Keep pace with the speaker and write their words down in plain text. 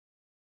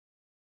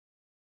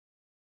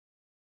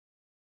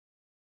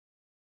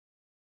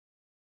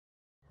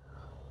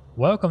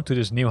Welcome to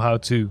this new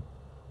how-to.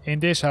 In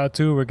this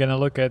how-to we're gonna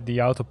look at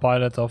the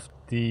autopilot of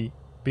the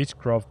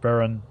Beechcraft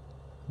Baron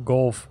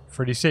Golf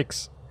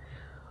 36.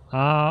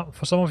 For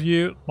some of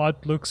you it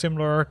might look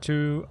similar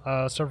to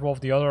several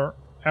of the other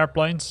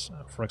airplanes,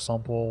 for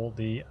example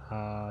the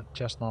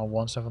Cessna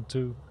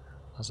 172,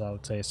 as I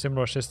would say a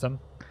similar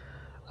system.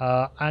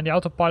 And the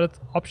autopilot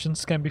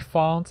options can be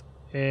found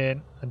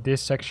in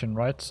this section,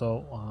 right?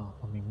 So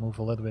let me move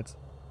a little bit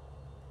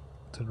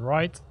to the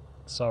right.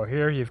 So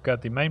here you've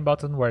got the main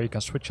button where you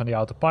can switch on the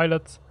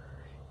autopilot.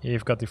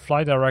 You've got the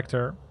flight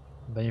director,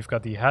 then you've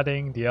got the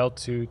heading, the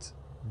altitude,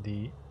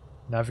 the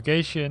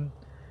navigation,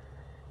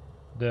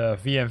 the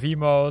VMV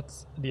mode,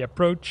 the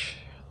approach,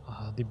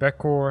 the back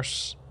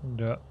course,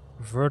 the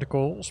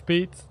vertical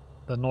speed,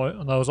 the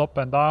nose up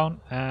and down,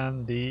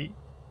 and the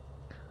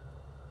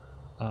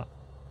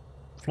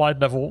flight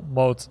level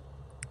mode.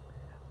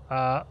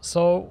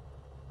 So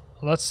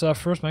let's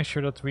first make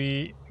sure that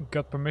we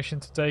got permission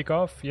to take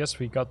off. Yes,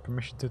 we got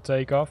permission to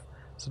take off.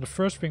 So the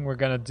first thing we're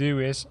gonna do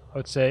is, I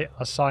would say,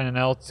 assign an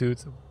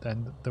altitude.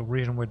 And the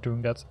reason we're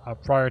doing that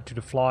prior to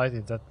the flight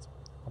is that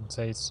I would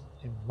say it's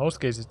in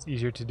most cases it's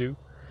easier to do.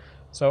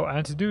 So,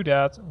 and to do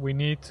that we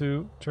need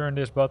to turn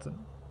this button.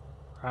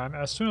 And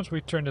as soon as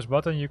we turn this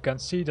button you can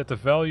see that the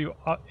value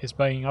is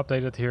being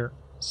updated here.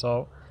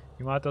 So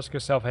you might ask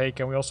yourself, hey,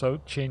 can we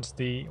also change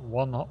the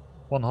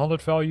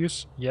 100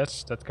 values?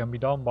 Yes, that can be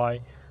done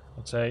by,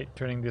 let's say,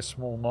 turning this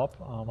small knob.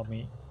 Let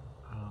me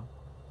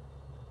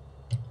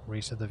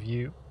reset the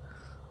view.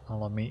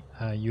 Let me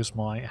use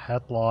my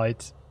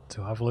headlight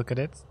to have a look at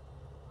it.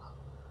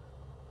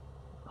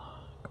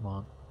 Come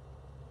on.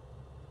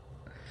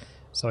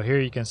 So here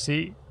you can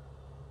see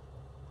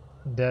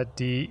that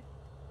the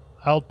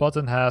alt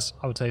button has,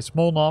 I would say,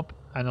 small knob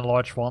and a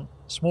large one.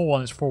 Small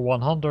one is for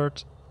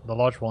 100, the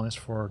large one is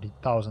for the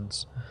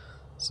thousands.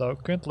 So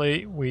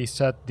currently we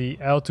set the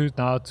altitude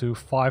now to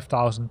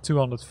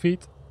 5,200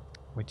 feet,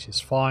 which is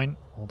fine,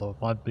 although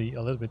it might be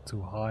a little bit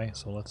too high.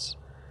 So let's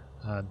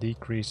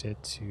decrease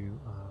it to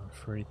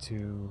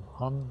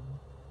 3,200.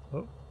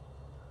 Oh,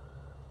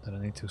 then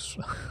I need to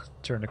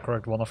turn the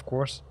correct one, of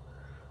course.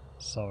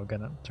 So we're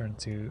gonna turn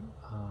to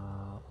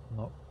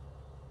no,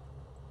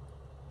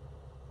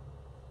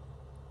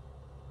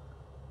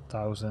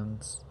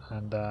 1,000,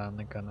 and then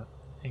I'm gonna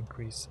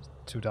increase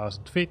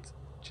 2,000 feet,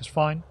 which is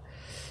fine.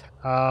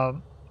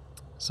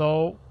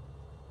 So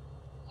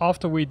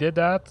after we did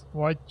that,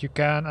 right, you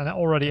can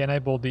already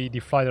enable the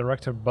flight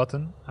director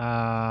button.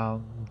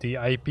 The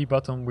AP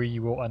button, we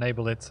will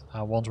enable it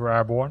once we're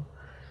airborne.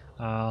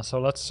 So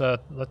let's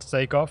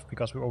take off,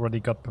 because we already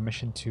got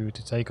permission to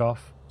take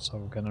off. So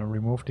we're gonna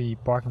remove the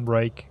parking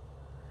brake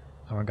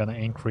and we're gonna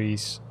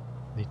increase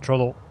the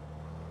throttle.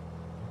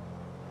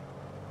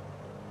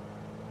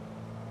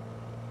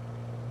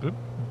 Oop,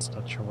 it's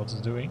not sure what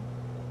it's doing.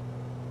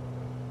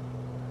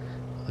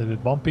 A little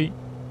bit bumpy.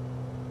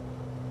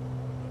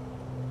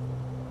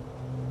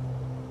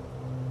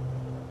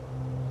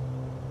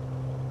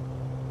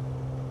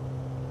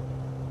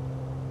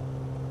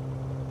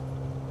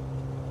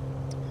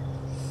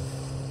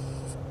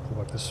 Pull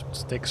back this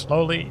stick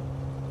slowly.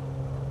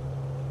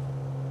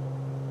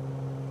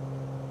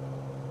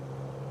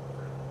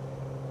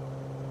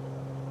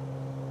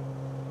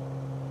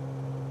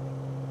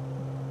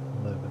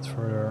 A little bit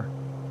further,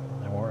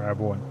 and we're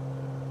airborne.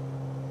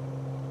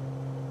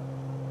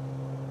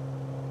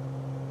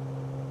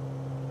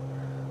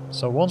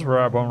 So once we're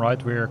airborne,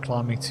 right, we're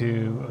climbing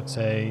to, let's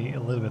say, a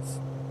little bit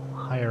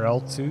higher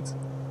altitude.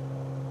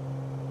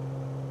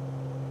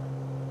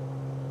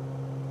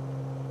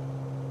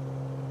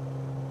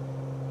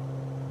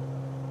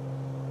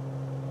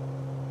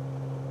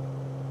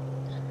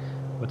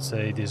 Let's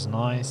say this is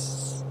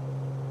nice.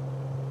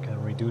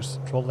 Can reduce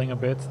the throttling a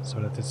bit so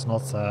that it's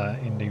not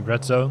in the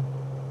red zone.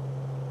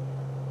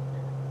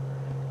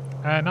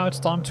 And now it's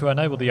time to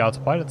enable the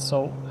autopilot.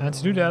 So, and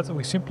to do that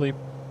we simply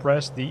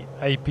press the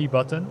AP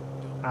button,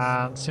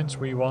 and since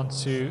we want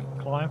to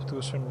climb to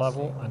a certain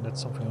level, and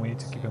that's something we need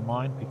to keep in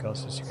mind,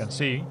 because as you can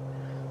see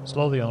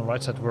slowly on the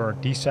right side we're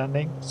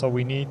descending, so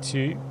we need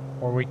to,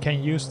 or we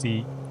can use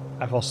the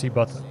FLC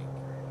button.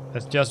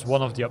 That's just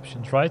one of the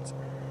options, right?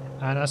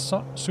 And as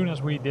soon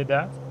as we did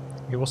that,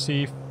 you will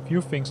see a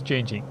few things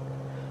changing.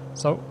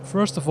 So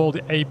first of all,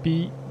 the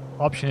AP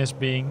option is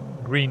being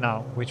green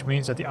now, which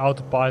means that the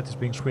autopilot is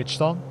being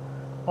switched on.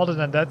 Other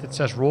than that, it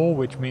says roll,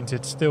 which means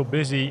it's still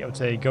busy, I would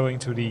say, going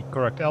to the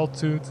correct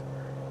altitude.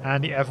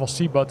 And the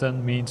FLC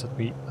button means that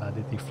we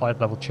did the flight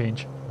level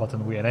change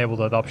button, we enabled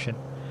that option.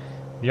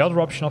 The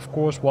other option, of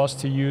course, was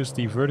to use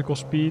the vertical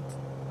speed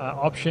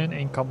option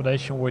in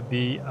combination with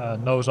the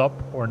nose up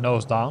or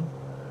nose down.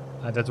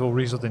 That will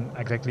result in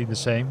exactly the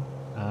same.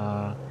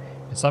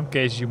 In some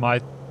cases you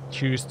might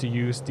choose to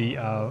use the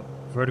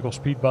vertical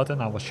speed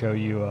button. I will show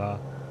you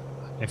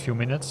in a few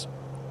minutes.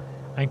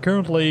 And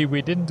currently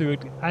we didn't do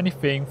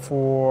anything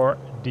for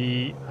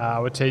the I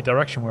would say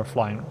direction we're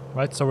flying,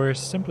 right? So we're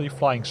simply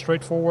flying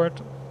straight forward,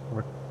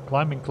 we're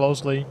climbing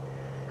closely,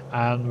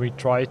 and we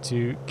try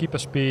to keep a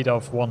speed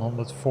of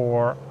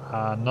 104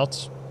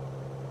 knots.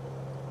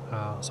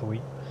 And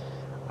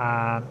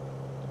I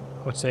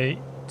would say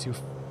to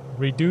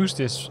reduce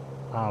this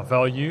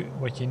value,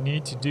 what you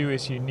need to do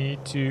is you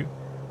need to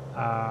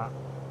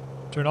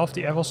turn off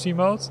the FLC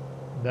mode,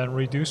 then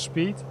reduce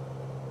speed.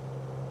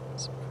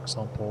 So for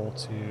example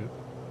to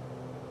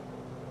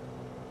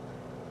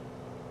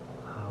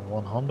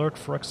 100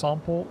 for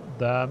example,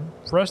 then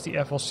press the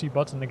FLC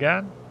button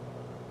again,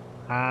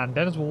 and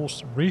then it will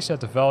reset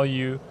the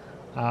value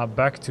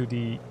back to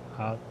the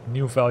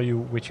new value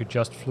which you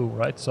just flew,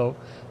 right? So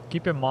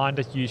keep in mind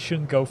that you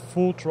shouldn't go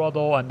full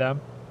throttle and then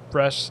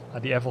press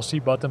the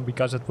FLC button,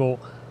 because it will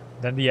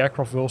then the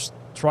aircraft will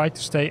try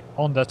to stay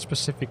on that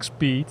specific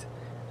speed,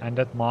 and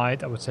that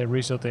might, I would say,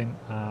 result in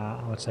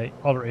I would say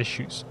other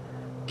issues.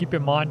 Keep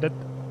in mind that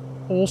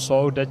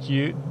also that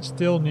you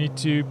still need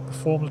to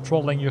perform the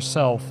throttling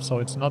yourself, so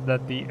it's not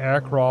that the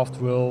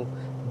aircraft will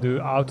do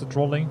auto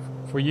throttling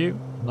for you.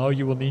 No,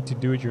 you will need to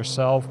do it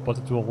yourself, but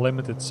it will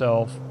limit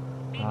itself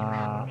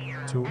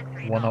to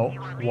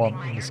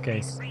 101 in this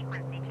case.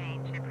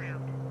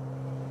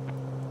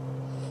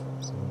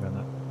 So we're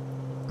gonna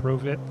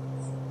prove it.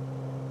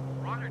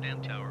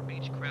 Rotterdam Tower,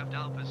 Beechcraft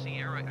Alpha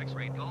Sierra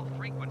X-ray Golf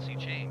frequency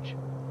change.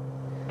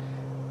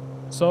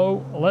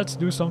 So let's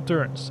do some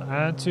turns,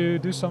 and to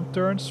do some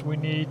turns we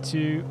need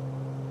to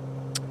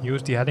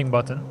use the heading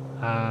button,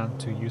 and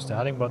to use the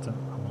heading button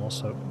I will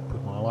also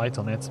put my light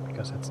on it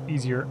because it's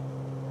easier.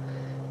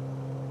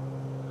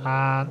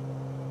 And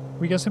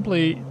we can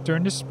simply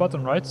turn this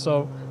button, right?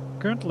 So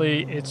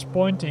currently it's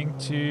pointing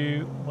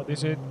to, what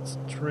is it,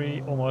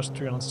 almost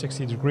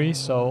 360 degrees,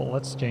 so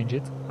let's change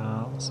it.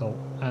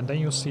 And then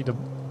you'll see the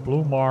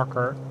blue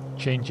marker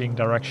changing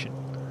direction.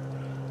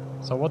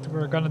 So what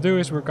we're gonna do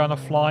is we're gonna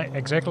fly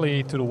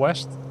exactly to the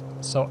west.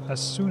 So as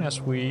soon as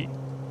we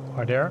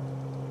are there,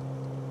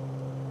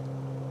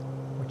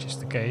 which is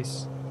the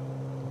case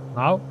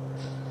now,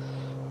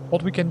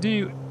 what we can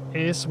do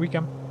is we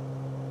can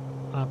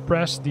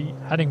press the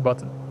heading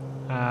button,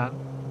 and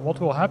what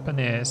will happen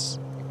is,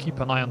 keep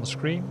an eye on the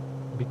screen,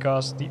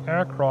 because the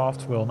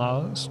aircraft will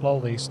now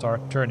slowly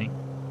start turning.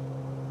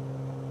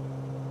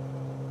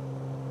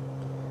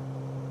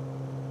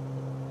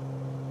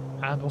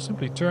 And we'll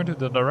simply turn to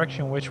the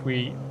direction which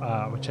we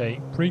would say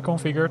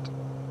pre-configured,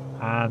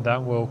 and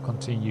then we'll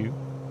continue.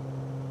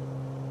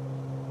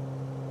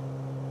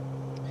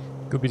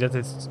 Could be that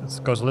it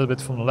goes a little bit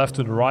from the left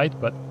to the right,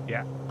 but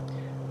yeah,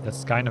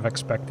 that's kind of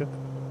expected.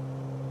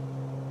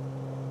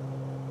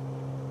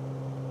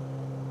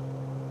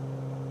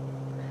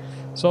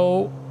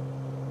 So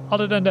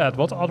other than that,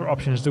 what other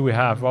options do we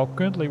have? Well,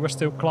 currently we're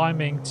still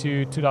climbing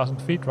to 2000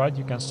 feet, right?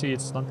 You can see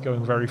it's not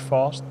going very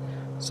fast.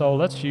 So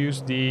let's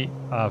use the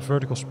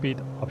vertical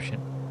speed option.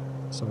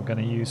 So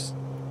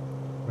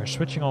we're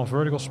switching on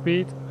vertical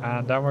speed,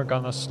 and then we're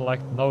gonna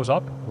select nose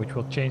up, which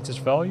will change this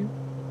value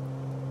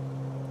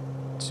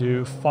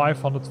to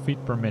 500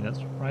 feet per minute,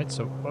 right?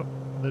 So a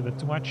little bit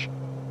too much.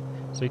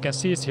 So you can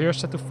see it's here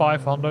set to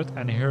 500,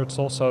 and here it's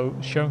also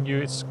showing you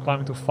it's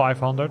climbing to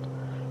 500.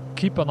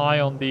 Keep an eye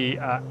on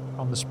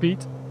the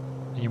speed.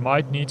 You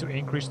might need to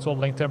increase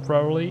throttling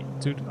temporarily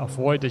to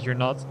avoid that you're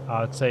not,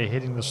 I'd say,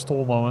 hitting the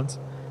stall moment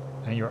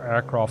and your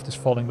aircraft is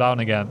falling down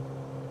again.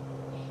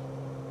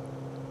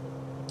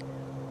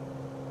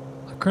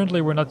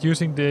 Currently we're not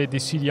using the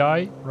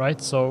CDI,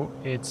 right? So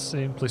it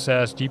simply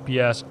says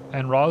GPS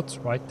en route,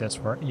 right? That's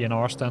where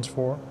ENR stands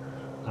for.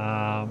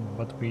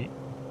 But we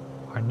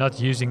are not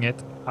using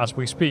it as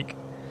we speak.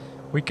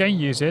 We can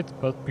use it,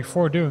 but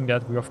before doing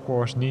that we of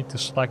course need to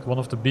select one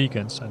of the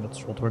beacons, and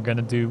that's what we're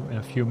gonna do in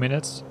a few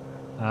minutes,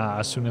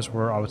 as soon as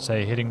we're, I would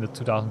say, hitting the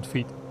 2000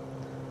 feet.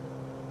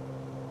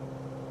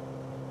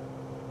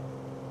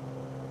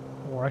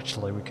 Or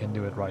actually we can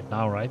do it right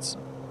now, right? So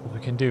what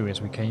we can do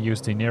is we can use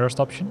the nearest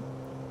option,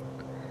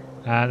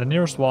 and the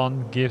nearest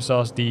one gives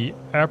us the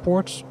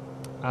airports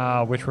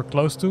which we're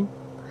close to,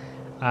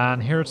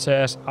 and here it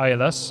says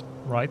ILS,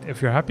 right?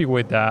 If you're happy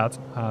with that,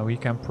 we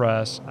can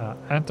press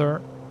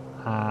enter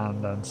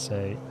and then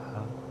say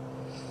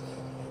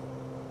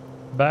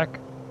back,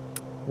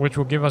 which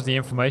will give us the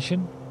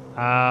information,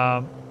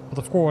 but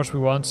of course we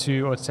want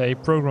to, let's say,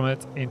 program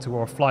it into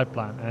our flight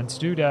plan. And to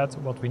do that,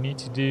 what we need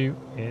to do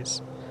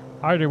is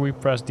either we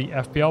press the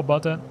FPL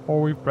button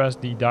or we press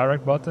the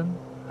direct button.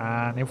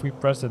 And if we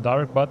press the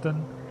direct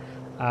button,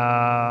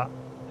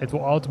 it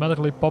will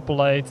automatically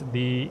populate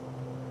the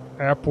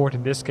airport,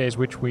 in this case,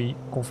 which we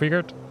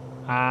configured,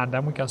 and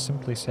then we can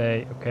simply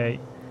say okay,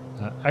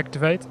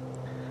 activate.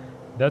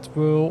 That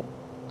will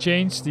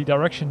change the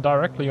direction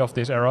directly of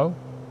this arrow,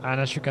 and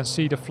as you can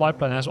see, the flight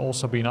plan has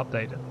also been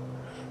updated.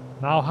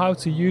 Now, how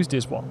to use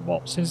this one?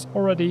 Well, since it's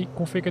already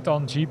configured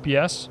on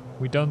GPS,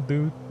 we don't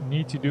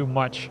need to do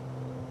much.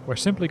 We're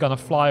simply gonna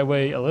fly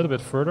away a little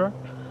bit further,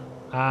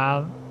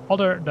 and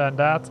other than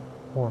that,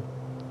 or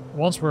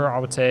once we're, I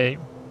would say,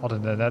 other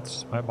than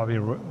that, might be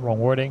wrong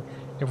wording.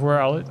 If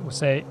we're,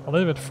 say, a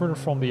little bit further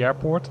from the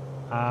airport,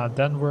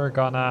 then we're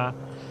gonna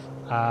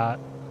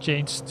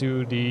change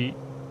to the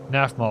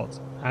nav mode.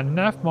 And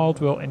nav mode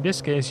will, in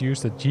this case,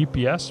 use the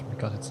GPS,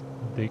 because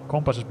the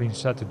compass has been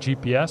set to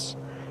GPS.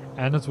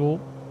 and it will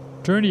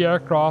turn the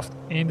aircraft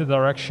in the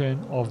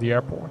direction of the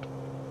airport.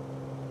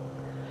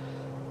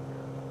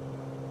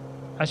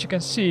 As you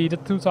can see, the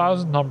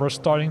 2000 number is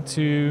starting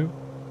to,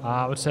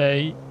 I would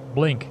say,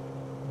 blink,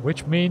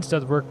 which means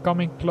that we're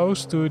coming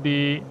close to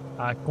the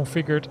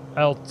configured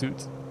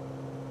altitude.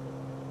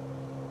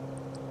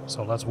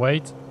 So let's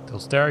wait till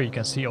it's there. You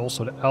can see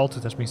also the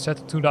altitude has been set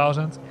to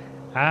 2000,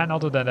 and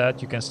other than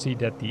that you can see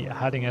that the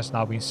heading has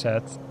now been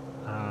set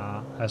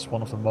as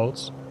one of the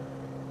modes.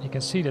 You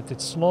can see that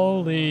it's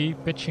slowly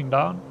pitching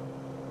down,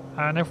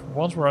 and if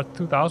once we're at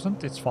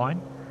 2000 it's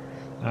fine.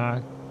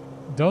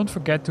 Don't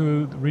forget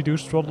to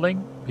reduce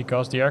throttling,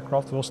 because the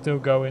aircraft will still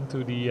go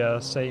into the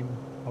same,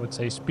 I would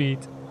say, speed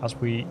as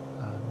we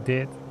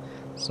did,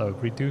 so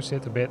reduce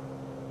it a bit.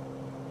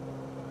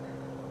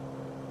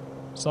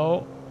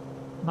 So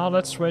now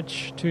let's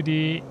switch to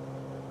the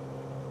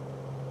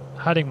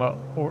heading mode,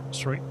 or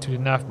sorry, to the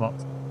nav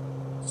mode.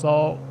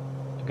 So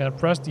I'm gonna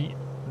press the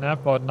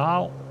nav mode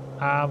now,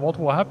 and what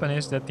will happen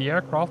is that the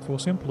aircraft will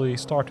simply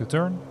start to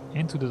turn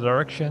into the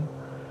direction,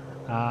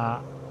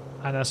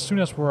 and as soon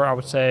as we're, I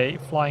would say,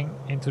 flying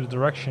into the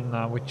direction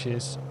which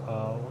is,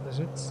 what is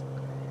it,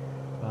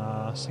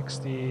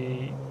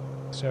 60,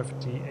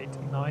 70, 80,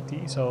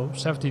 90, so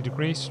 70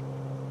 degrees,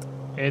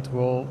 it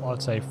will, I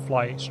would say,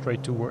 fly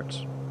straight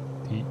towards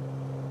the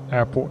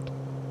airport.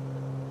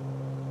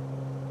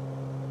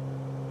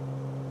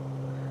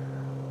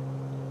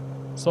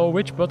 So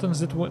which buttons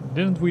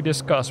didn't we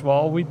discuss?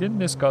 Well, we didn't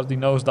discuss the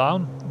nose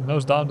down.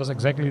 Nose down does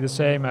exactly the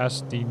same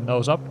as the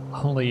nose up,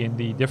 only in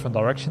the different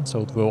direction,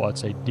 so it will, I'd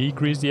say,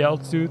 decrease the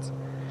altitude.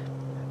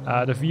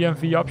 The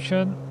VMV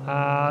option,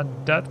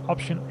 that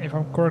option, if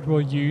I'm correct,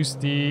 will use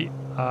the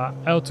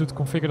altitude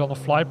configured on the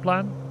flight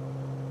plan.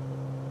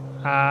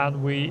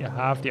 And we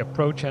have the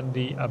approach and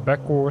the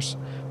back course,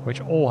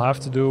 which all have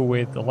to do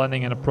with the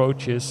landing and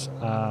approaches,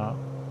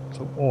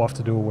 so all have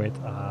to do with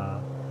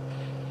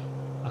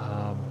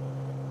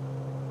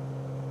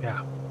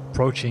yeah,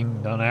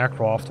 approaching an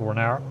aircraft or an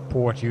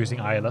airport using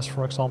ILS,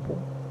 for example.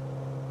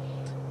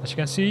 As you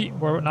can see,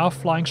 we're now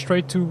flying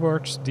straight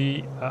towards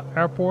the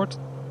airport.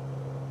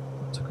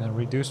 So we can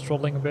reduce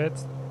throttling a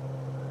bit,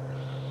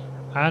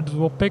 and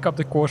we'll pick up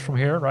the course from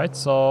here, right?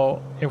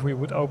 So if we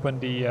would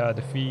open the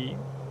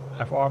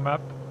VFR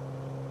map,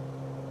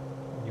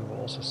 you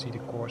will also see the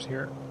course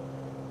here.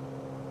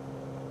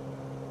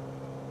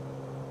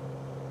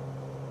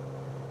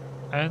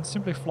 And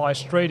simply fly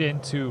straight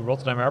into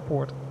Rotterdam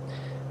Airport.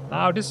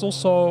 Now this is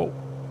also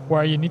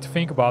where you need to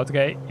think about,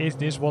 okay, is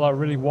this what I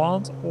really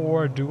want,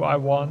 or do I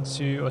want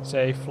to, let's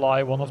say,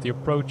 fly one of the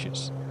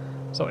approaches?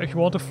 So if you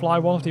want to fly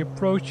one of the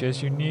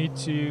approaches, you need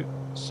to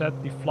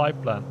set the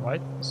flight plan,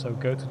 right? So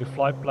go to the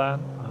flight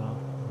plan,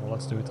 well,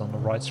 let's do it on the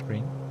right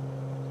screen,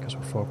 because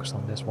we're focused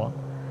on this one.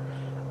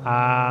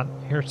 And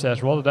here it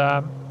says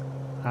Rotterdam,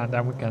 and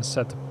then we can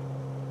select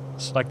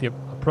the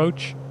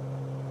approach,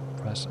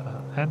 press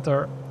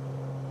enter.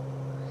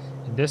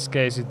 In this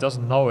case it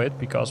doesn't know it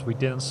because we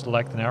didn't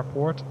select an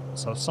airport,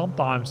 so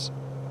sometimes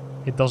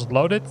it doesn't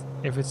load it.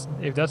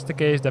 If that's the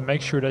case, then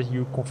make sure that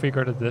you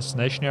configure the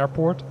destination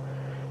airport.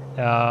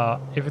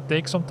 If it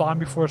takes some time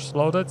before it's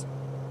loaded,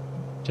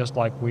 just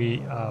like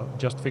we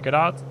just figured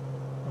out,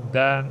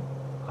 then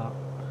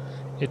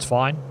it's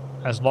fine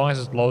as long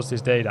as it loads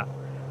this data.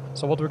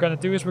 So what we're going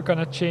to do is we're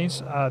going to change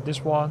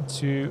this one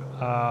to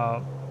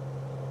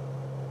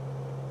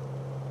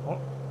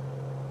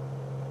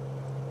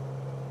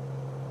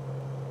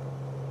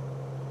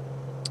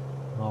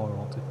now we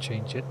want to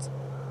change it.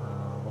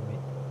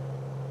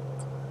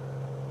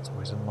 It's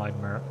always a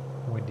nightmare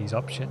with these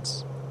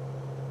options.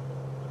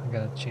 I'm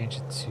gonna change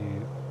it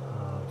to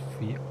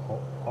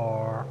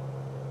VOR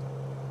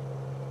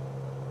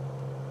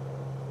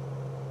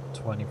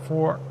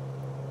 24.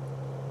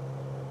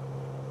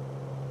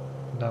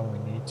 Then we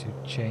need to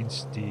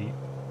change the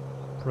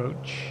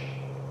approach.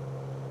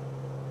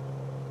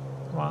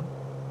 Come on,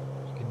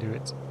 you can do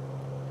it.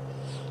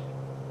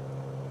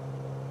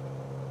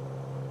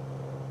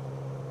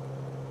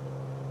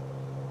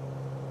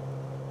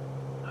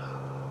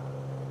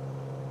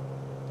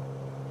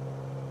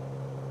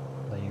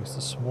 Use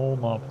the small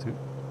knob to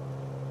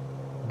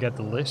get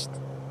the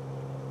list,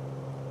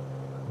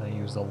 then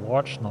use the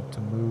large knob to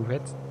move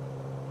it,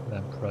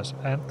 then press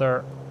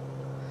enter.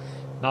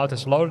 Now it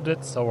has loaded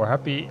it, so we're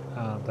happy.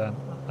 Then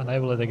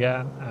enable it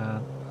again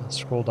and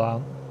scroll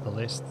down the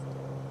list.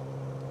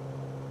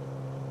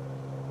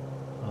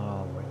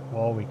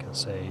 Well, we can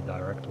say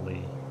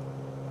directly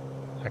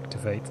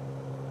activate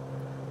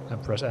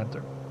and press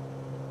enter.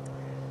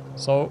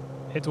 So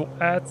it will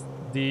add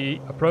the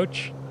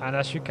approach, and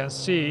as you can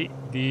see,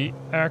 the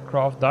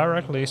aircraft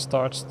directly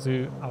starts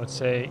to, I would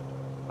say,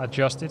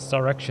 adjust its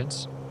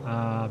directions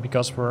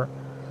because we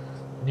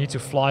need to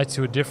fly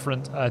to a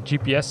different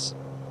GPS,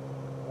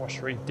 or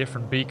sorry,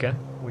 different beacon.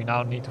 We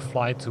now need to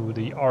fly to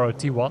the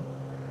ROT one,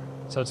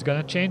 so it's going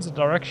to change the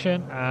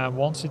direction, and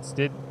once it's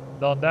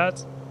done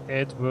that,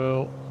 it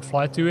will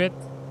fly to it,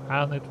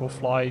 and it will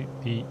fly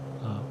the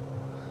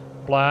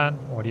plan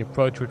or the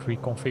approach which we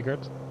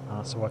configured.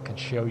 So I can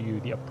show you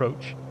the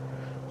approach.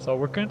 So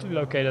we're currently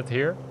located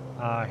here.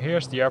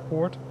 Here's the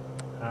airport.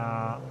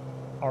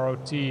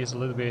 ROT is a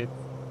little bit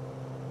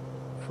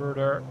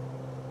further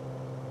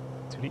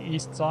to the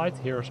east side.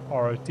 Here's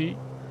ROT.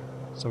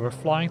 So we're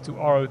flying to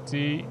ROT,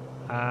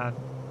 and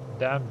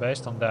then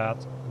based on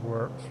that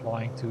we're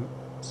flying to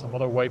some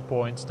other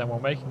waypoints, then we're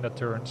making the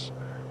turns,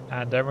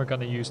 and then we're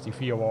going to use the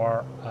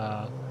VOR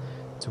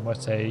to,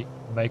 let's say,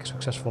 make a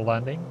successful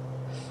landing.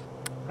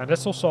 And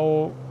that's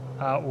also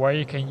where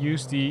you can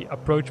use the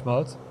approach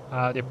mode.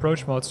 The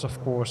approach mode is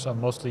of course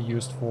mostly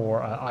used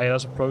for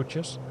ILS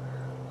approaches.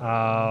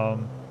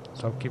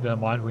 So keep that in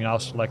mind. We now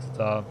selected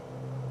a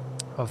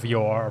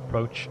VOR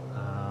approach,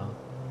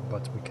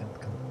 but we can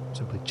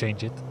simply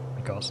change it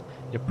because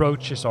the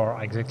approaches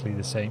are exactly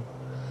the same.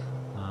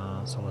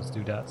 So let's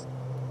do that.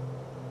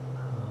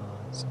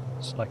 So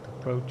select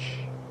approach.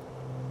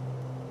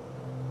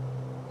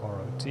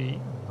 ROT.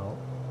 No,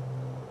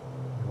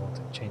 we want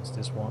to change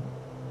this one.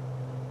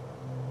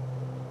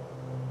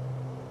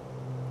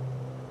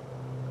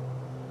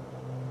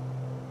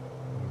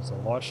 Use a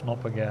large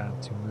knob again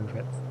to move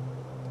it.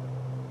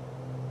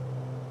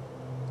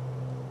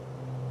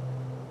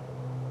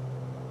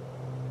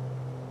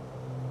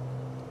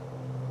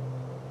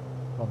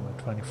 Runway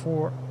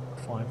 24,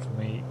 fine for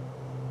me.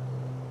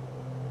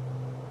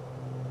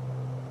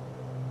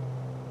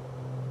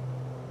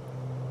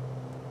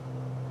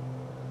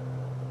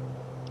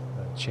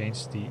 Then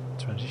change the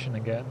transition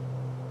again,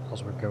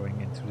 as we're going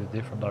into the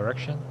different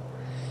direction,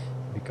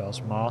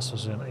 because Maas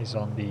is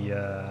on the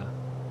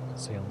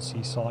let's say on the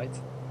sea side.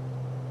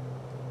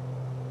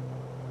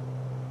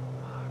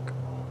 Come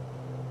on.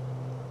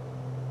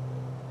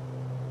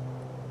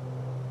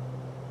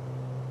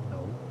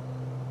 No.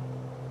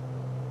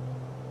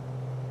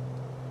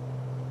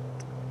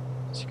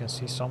 As you can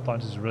see,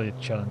 sometimes it's really a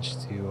challenge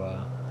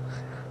to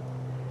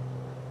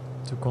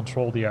to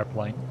control the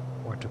airplane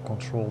or to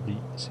control the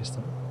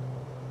system.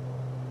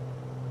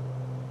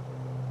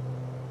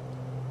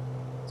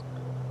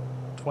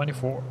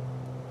 .24.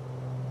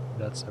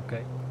 That's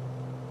okay.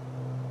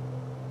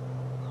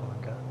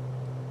 Okay.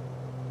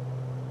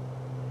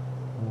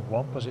 Move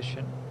one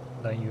position,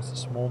 then use the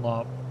small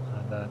knob,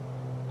 and then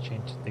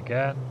change it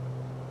again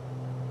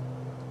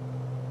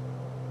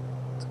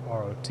to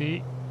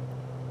ROT.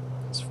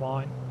 That's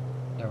fine.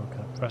 Then we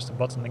can press the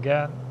button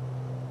again.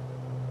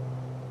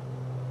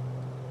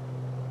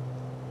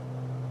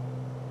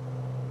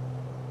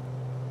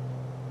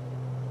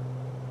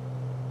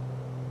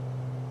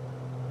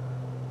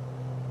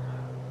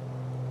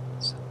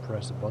 So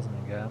press the button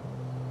again.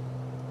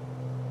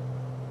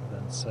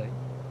 Then say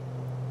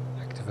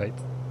activate.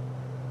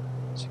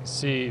 As you can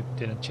see, it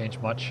didn't change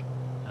much.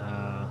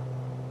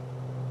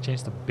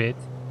 Changed a bit,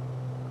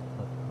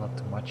 not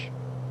too much.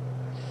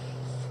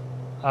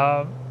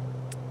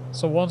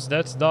 So once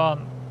that's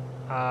done,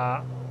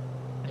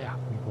 yeah,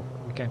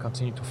 we can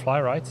continue to fly,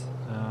 right?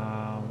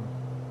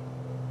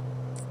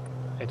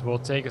 It will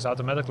take us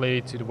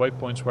automatically to the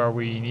waypoints where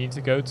we need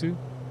to go to.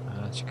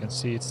 As you can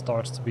see, it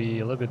starts to be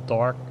a little bit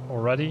dark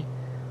already.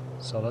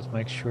 So let's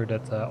make sure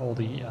that all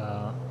the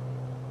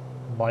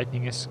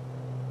lighting is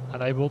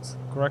enabled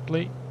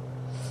correctly.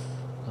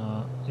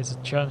 It's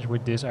a challenge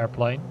with this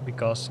airplane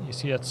because you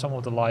see that some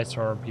of the lights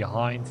are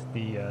behind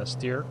the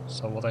steer.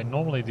 So what I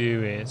normally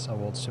do is I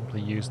will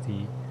simply use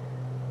the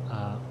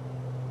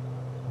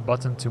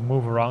button to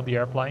move around the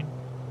airplane,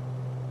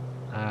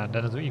 and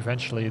then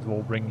eventually it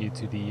will bring you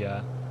to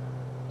the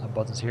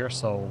buttons here.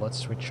 So let's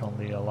switch on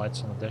the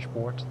lights on the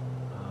dashboard.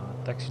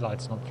 Taxi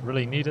lights not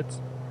really needed.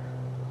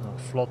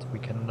 Float, we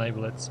can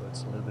enable it, so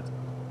it's a little bit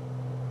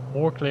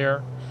more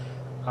clear.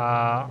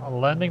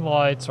 Landing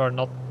lights are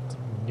not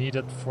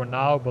needed for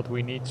now, but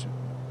we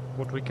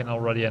can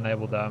already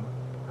enable them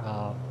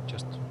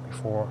just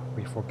before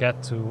we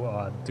forget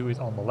to do it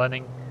on the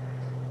landing.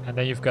 And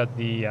then you've got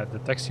the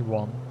taxi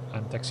one,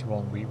 and taxi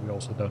one we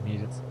also don't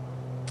need it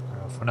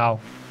for now,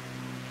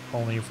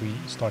 only if we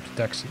start to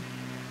taxi.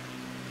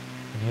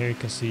 And here you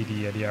can see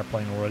the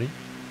airplane already.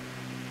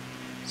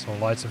 So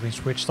lights have been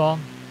switched on,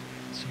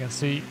 as you can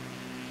see.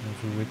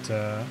 If we would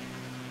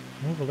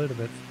move a little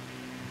bit,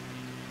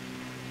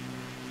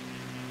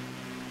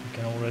 you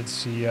can already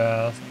see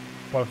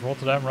part of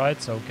Rotterdam,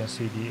 right? So we can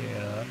see the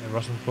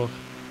Erasmusbrug,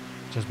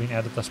 which has been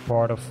added as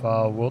part of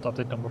World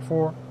Update number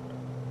 4.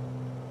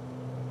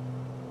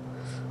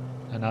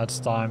 And now it's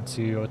time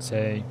to, I would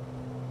say,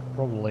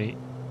 probably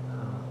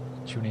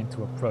tune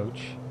into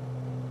approach.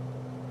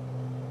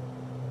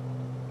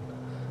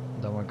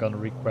 Then we're gonna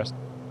request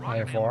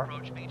IFR.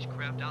 Approach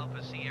Beechcraft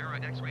Alpha Sierra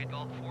X-Ray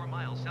Golf 4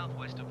 miles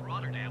southwest of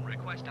Rotterdam.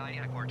 Request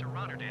IFR to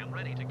Rotterdam.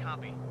 Ready to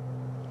copy.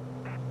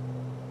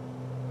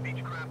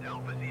 Beechcraft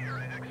Alpha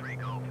Sierra X-Ray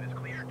Golf is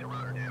cleared to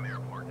Rotterdam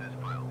Airport as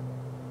filed.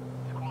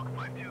 Squawk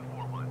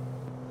 5241.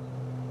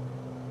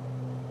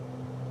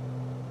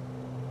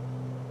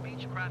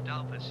 Beechcraft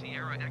Alpha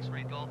Sierra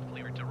X-Ray Golf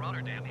cleared to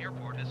Rotterdam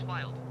Airport as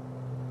filed.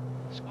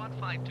 Squawk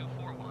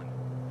 5241.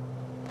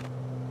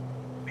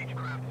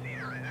 Beechcraft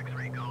Sierra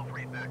X-Ray Golf,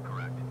 read back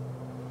correct.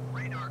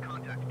 Radar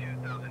contact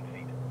 2,000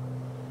 feet.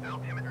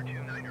 Altimeter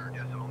 29er,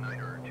 decimal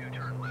 9er, 2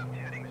 turn left.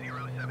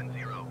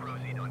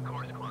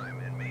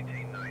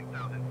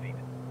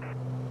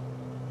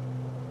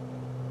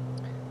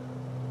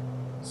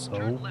 So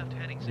Turn left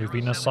heading we've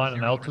been assigned an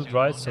 070 altitude, resume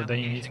right? all So then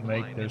you need to navigation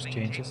make climb those and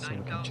changes. maintain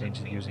So we can 9,000 change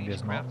it feet using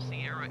this knob. Beechcraft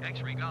Sierra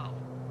X-ray Golf.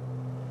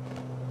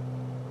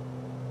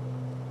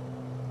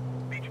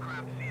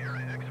 Beechcraft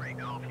Sierra X-ray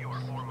Golf, you are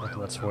 4 miles. But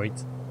let's wait.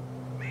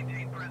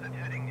 Maintain present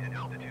heading and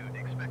altitude.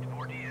 Expect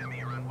 40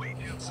 ME runway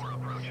 24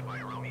 approach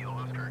by Romeo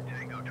Oscar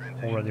Tango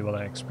transition. Already what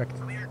I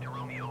expected. Clear to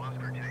Romeo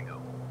Oscar Tango.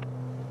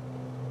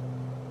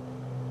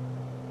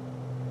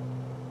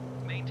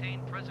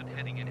 Maintain present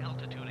heading and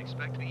altitude.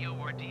 Expect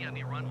EHRD on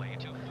the runway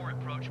 24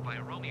 approach by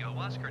Romeo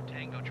Oscar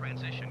Tango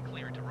transition.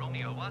 Clear to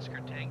Romeo Oscar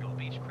Tango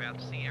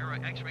Beechcraft Sierra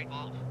X-ray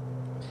Golf.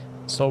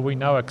 So we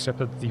now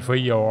accepted the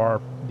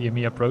VOR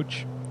DME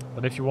approach.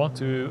 But if you want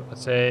to,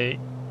 let's say,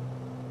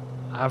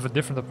 have a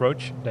different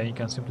approach, then you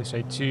can simply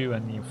say 2.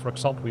 And for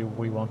example,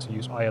 we want to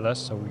use ILS,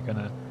 so we're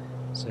gonna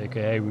say,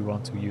 okay, hey, we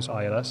want to use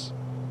ILS.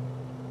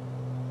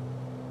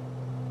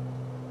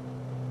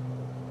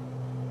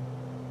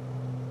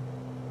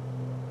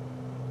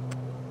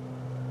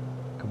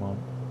 Come on.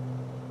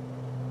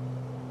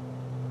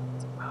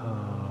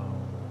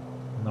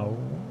 No,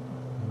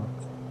 not.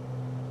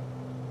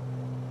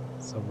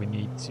 So we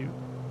need to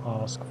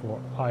ask for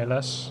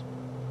ILS,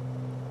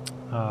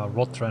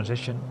 rod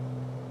transition,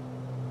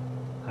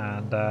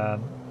 and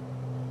then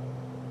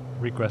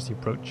request the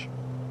approach.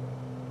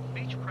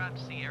 Beechcraft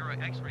Sierra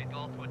X-ray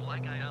Golf would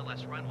like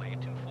ILS runway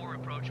 24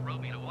 approach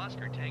Romeo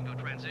Oscar Tango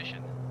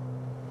transition.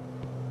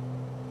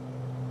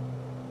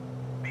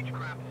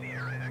 Beechcraft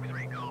Sierra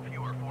X-ray Golf,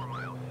 you are 4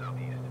 miles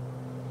southeast.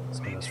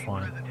 So that's Maintain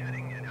fine. present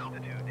heading and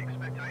altitude.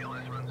 Expect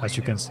ILS runway As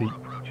you can 24 see.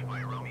 approach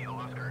by Romeo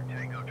Oscar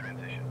Tango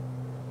transition.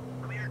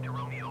 Clear to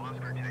Romeo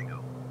Oscar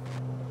Tango.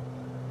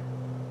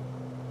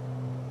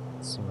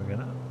 So we're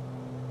gonna.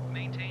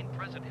 Maintain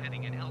present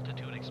heading and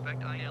altitude.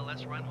 Expect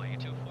ILS runway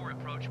 24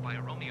 approach by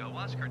Romeo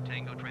Oscar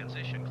Tango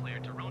transition. Clear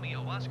to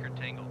Romeo Oscar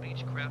Tango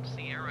Beechcraft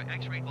Sierra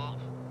X-ray Golf.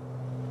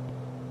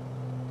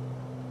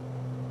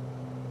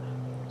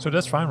 So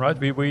that's fine, right?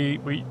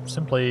 We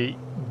simply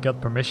got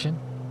permission.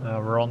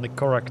 We're on the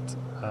correct,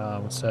 I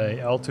would say,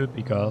 altitude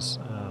because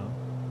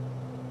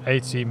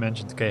AT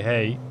mentioned, okay,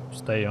 hey,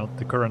 stay on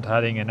the current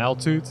heading and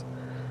altitude.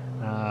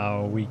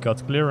 We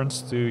got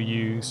clearance to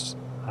use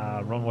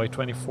runway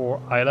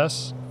 24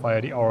 ILS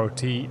via the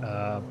ROT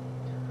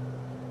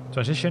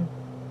transition.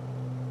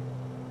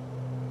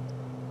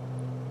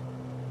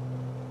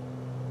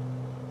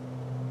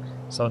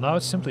 So now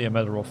it's simply a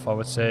matter of, I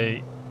would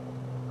say,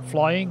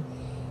 flying,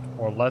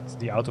 or let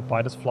the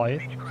autopilot fly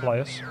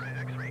us. Sierra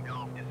X-ray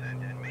Golf,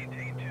 descend and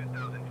maintain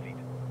 2,000 feet.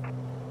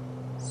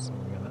 So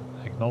we're gonna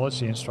acknowledge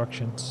the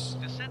instructions.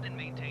 Descend and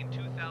maintain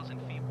 2,000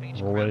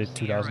 feet. We're already Beechcraft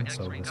 2,000, Sierra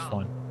so X-ray that's Golf.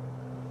 fine.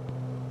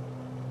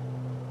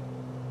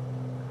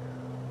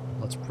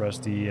 Let's press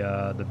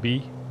the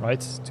B,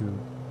 right, to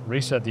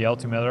reset the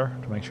altimeter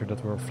to make sure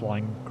that we're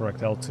flying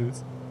correct altitude.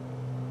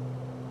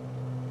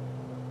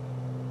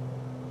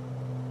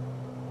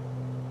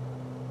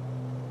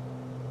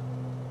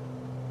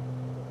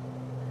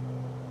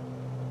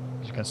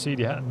 As you can see,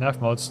 the nav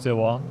mode is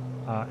still on.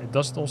 It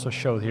does also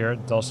show here.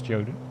 It does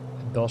show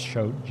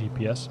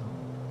GPS. A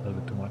little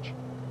bit too much.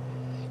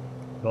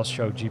 It does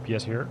show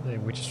GPS here,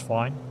 which is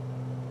fine.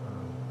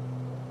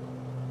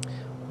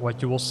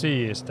 What you will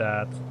see is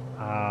that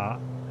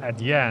at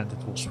the end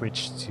it will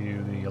switch to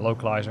the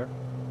localizer.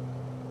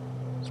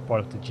 It's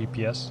part of the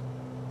GPS.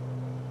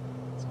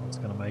 So it's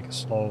going to make a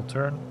slow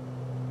turn.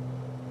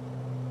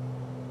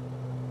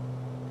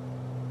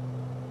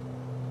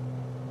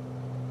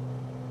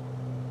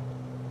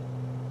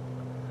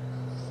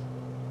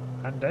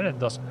 And then it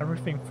does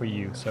everything for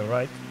you. So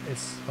right,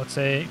 it's, let's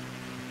say,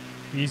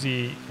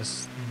 easy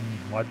is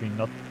might be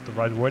not the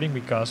right wording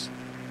because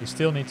you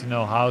still need to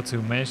know how to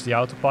manage the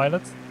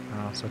autopilot.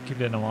 So keep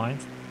that in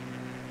mind.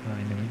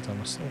 In the meantime,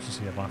 I also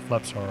see that my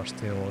flaps are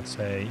still, let's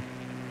say,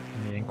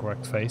 in the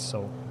incorrect phase.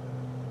 So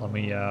let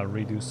me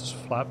reduce those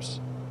flaps,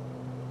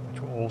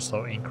 which will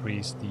also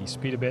increase the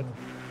speed a bit.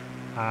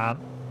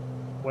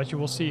 What you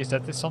will see is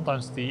that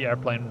sometimes the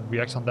airplane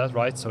reacts on that,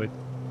 right? So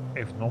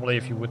if normally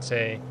if you would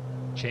say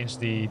change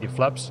the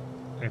flaps,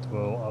 it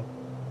will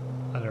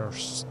I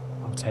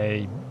would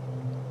say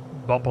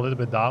bump a little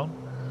bit down.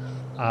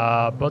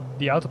 But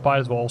the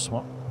autopilot will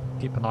also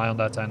keep an eye on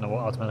that and will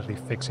automatically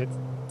fix it.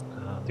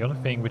 The only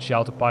thing which the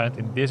autopilot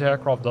in this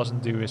aircraft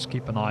doesn't do is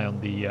keep an eye on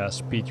the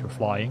speed you're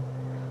flying.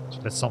 So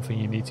that's something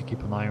you need to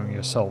keep an eye on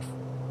yourself.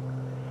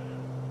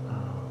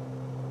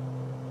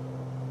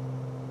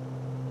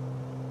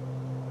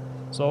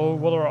 So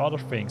what are other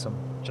things? I'm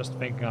just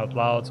thinking out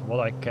loud what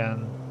I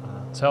can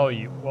tell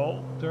you.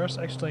 Well, there's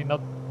actually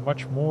not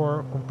much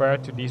more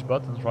compared to these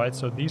buttons, right?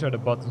 So these are the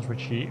buttons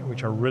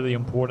which are really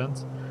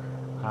important,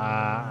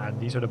 and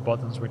these are the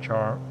buttons which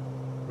are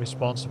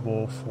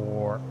responsible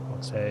for,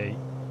 let's say,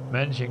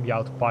 managing the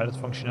autopilot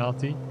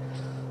functionality.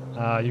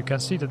 You can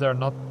see that they're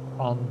not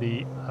on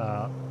the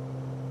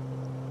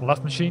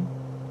left machine.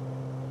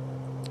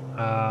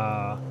 There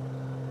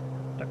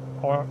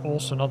are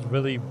also not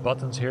really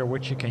buttons here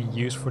which you can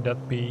use for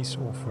that piece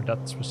or for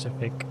that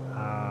specific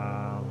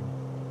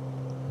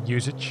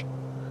usage.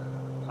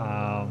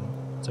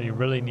 So you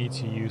really need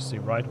to use the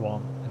right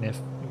one, and if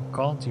you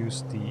can't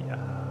use the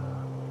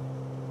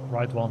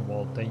right one,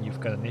 well then you've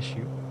got an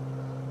issue.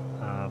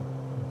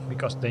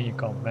 Because then you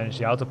can't manage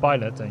the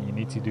autopilot and you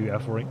need to do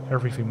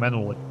everything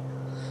manually.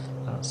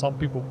 Some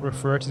people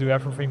prefer to do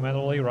everything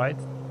manually, right?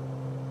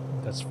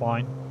 That's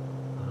fine.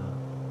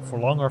 For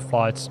longer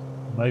flights,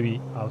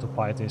 maybe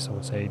autopilot is, I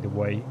would say, the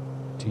way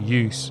to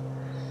use.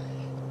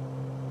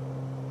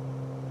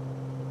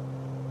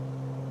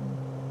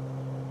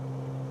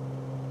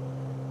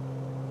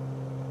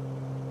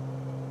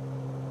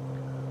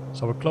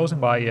 So we're closing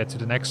by to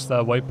the next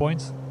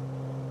waypoint.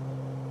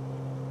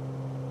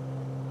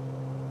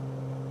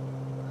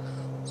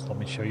 So let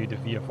me show you the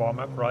VFR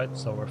map, right?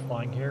 So we're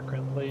flying here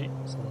currently.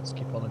 So let's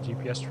keep on the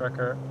GPS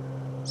tracker.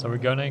 So we're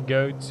gonna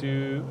go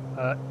to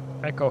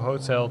Echo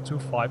Hotel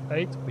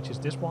 258, which is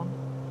this one.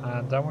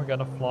 And then we're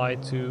gonna fly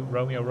to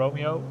Romeo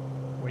Romeo,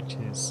 which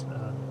is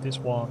this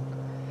one.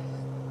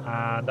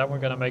 And then we're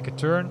gonna make a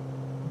turn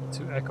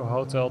to Echo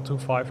Hotel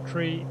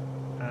 253.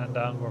 And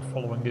then we're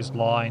following this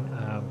line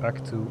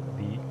back to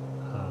the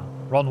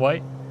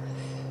runway.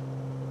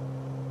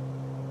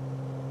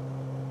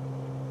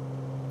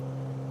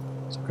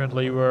 So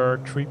currently we're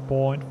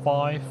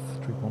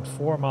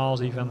 3.4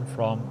 miles even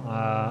from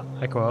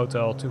Echo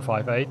Hotel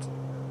 258.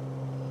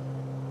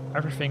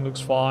 Everything looks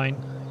fine.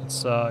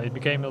 It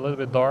became a little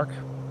bit dark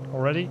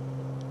already,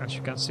 as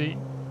you can see.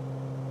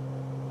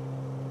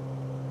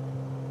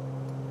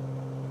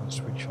 I'll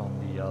switch on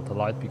the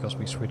light because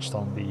we switched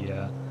on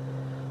the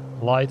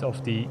light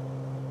of the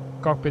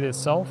cockpit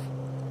itself.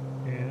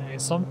 In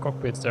some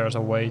cockpits there's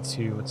a way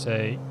to, let's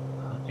say,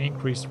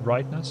 increase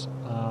brightness,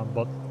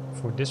 but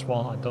for this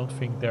one I don't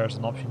think there's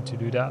an option to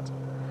do that.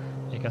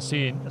 You can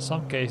see in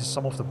some cases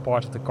some of the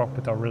parts of the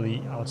cockpit are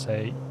really, I would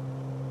say,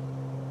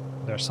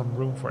 there's some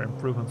room for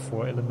improvement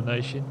for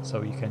illumination,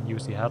 so you can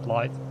use the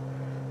headlight.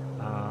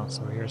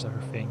 So here's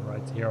everything,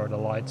 right here are the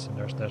lights, and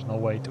there's no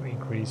way to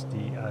increase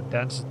the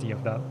density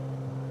of that.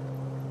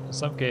 In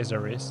some cases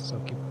there is, so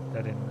keep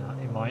that in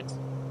mind.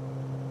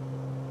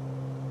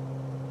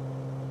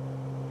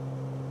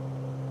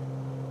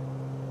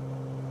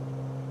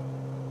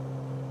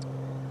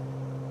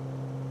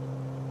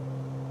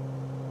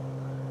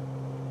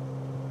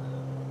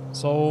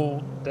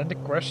 So then the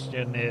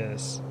question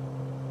is,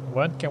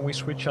 when can we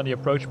switch on the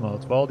approach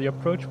mode? Well, the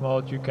approach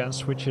mode you can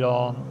switch it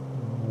on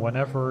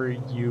whenever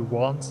you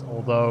want,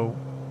 although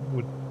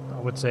I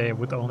would say I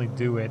would only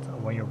do it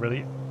when you're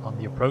really on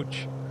the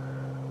approach.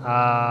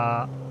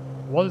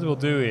 What it will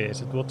do is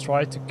it will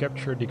try to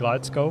capture the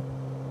glide scope,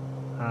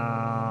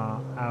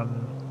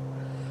 and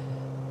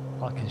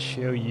I can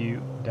show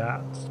you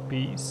that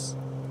piece.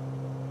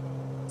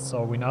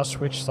 So we now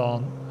switched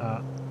on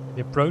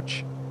the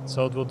approach.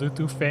 So it will do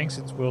two things.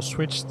 It will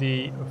switch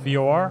the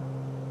VOR,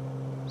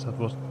 so it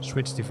will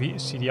switch the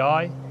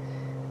CDI,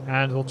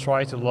 and will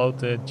try to load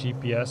the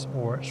GPS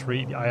or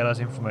the ILS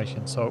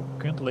information. So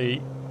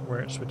currently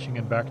we're switching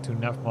it back to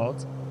nav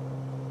mode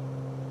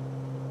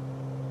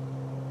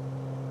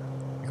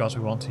because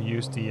we want to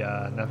use the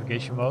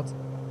navigation mode.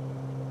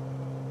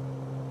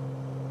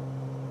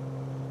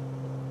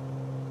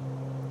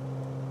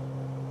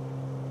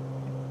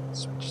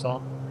 Switched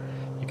on.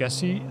 You can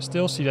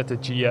still see that the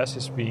GS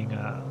is being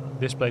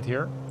displayed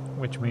here,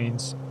 which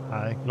means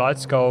glide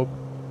scope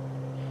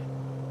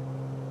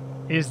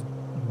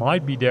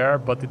might be there,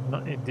 but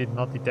it did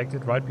not detect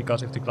it, right?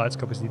 Because if the glide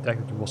scope is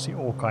detected, you will see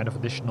all kind of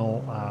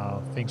additional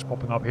things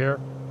popping up here.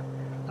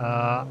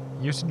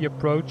 Using the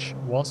approach,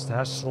 once it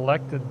has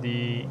selected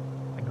the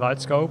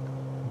glide scope,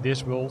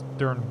 this will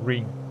turn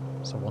green.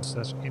 So once it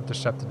has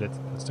intercepted it,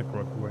 that's the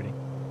correct wording.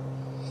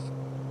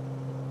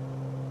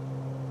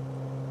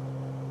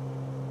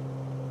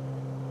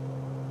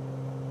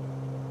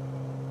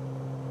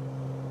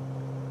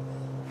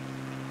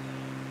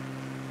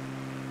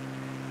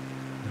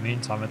 In the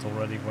meantime, it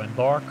already went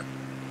dark.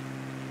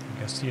 You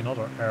can see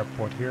another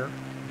airport here.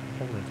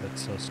 Probably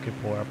that's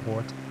Schiphol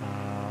Airport.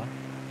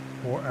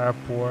 Our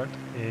airport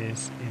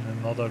is in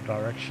another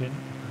direction.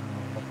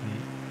 Let me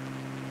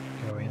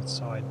go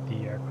inside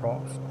the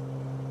aircraft.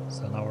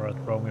 So now we're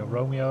at Romeo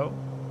Romeo,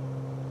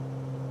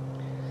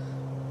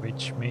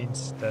 which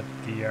means that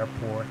the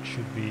airport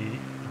should be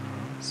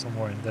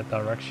somewhere in that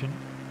direction.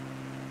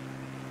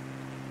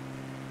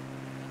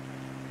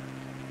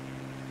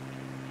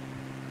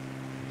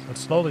 So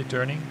it's slowly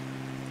turning,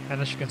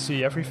 and as you can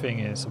see, everything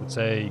is, I would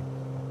say,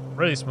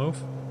 really smooth.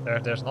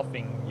 There's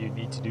nothing you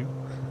need to do.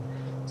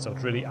 So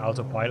it's really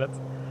autopilot.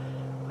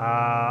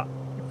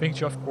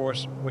 Things, of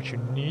course, what you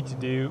need to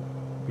do,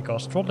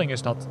 because throttling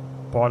is not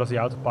part of the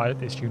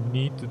autopilot, is you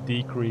need to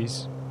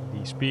decrease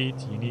the speed.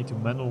 You need to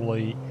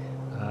manually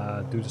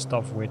do the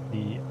stuff with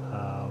the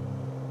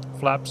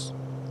flaps.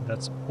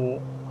 That's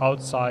all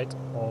outside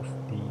of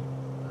the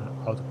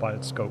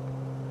autopilot scope.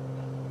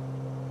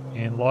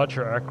 In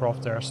larger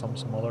aircraft there are some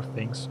other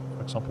things.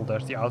 For example,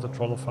 there's the auto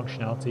throttle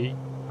functionality.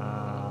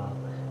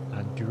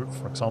 And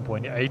for example,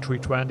 in the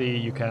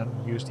A320 you can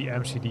use the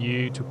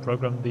MCDU to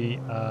program the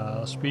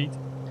speed,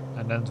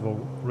 and then it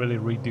will really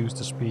reduce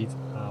the speed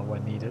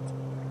when needed.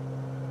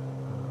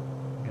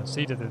 can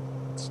see that it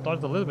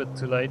started a little bit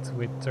too late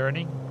with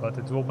turning, but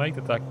it will make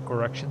that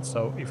correction,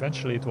 so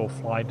eventually it will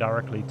fly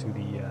directly to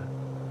the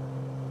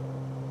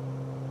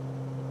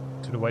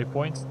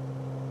waypoint.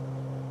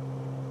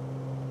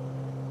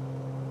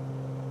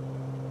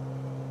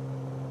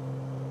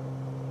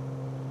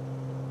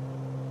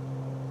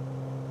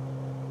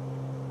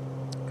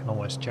 You can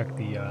always check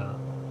the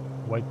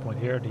waypoint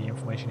here, the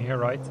information here,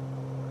 right?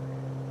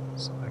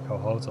 So Echo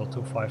Hotel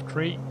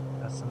 253,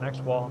 that's the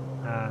next one,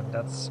 and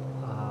that's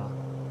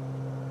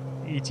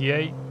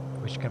ETA,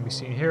 which can be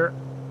seen here,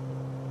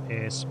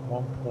 is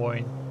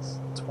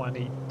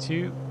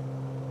 1.22,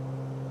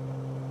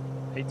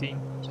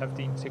 18,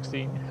 17,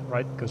 16,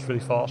 right, goes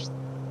really fast.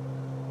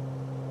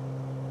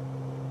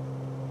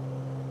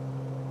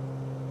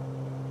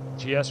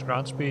 GS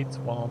ground speed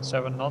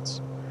 107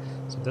 knots,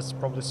 so that's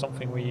probably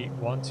something we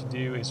want to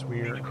do, is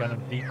we're gonna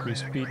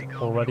decrease speed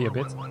already a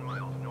bit. 1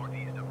 miles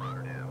northeast of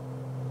Rotterdam.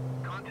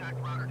 Contact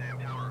Rotterdam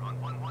Tower on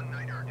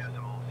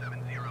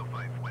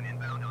 119.705 when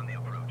inbound on the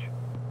approach.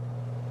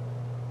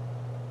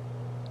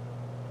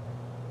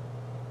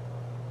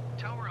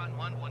 Tower on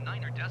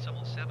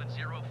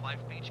 119.705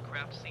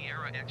 Beechcraft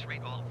Sierra X-ray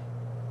Golf.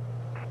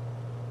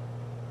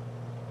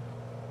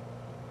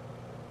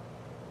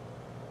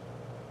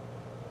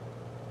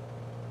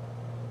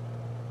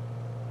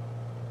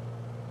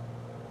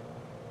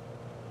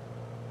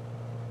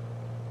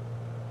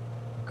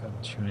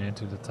 Tune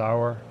into the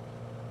tower.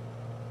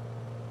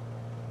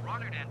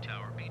 Rotterdam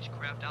Tower,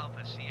 Beechcraft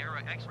Alpha,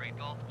 Sierra X-ray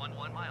Golf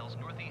 11 miles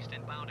northeast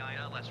inbound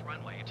ILS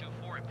runway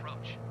 24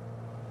 approach.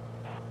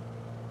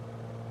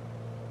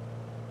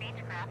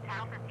 Beechcraft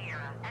Alpha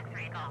Sierra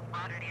X-ray Golf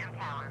Rotterdam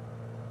Tower.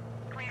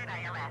 Cleared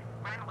ILS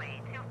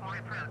runway 24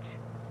 approach.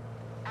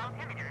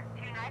 Altimeter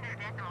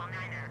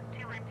 29.9er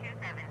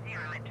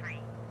 21270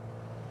 entry.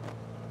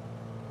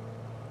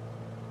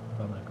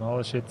 Gonna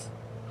acknowledge it.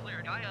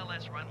 Cleared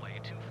ILS runway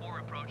 24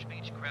 approach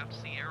Beechcraft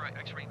Sierra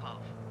X-ray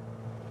Golf.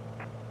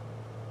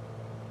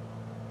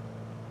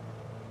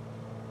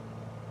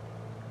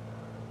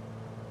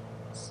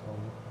 So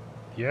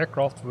the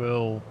aircraft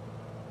will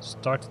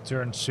start to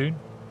turn soon,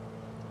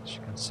 as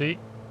you can see.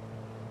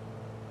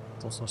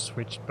 It also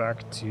switched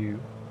back to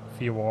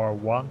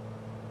VOR1.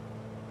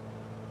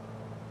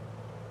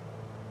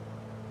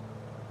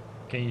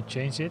 Can you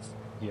change it?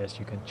 Yes,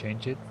 you can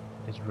change it.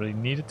 Is it really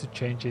needed to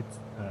change it?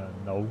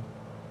 No.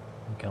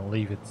 You can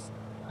leave it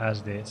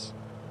as it is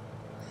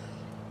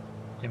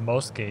in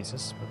most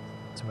cases, but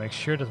to make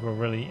sure that we're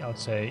really, I would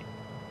say,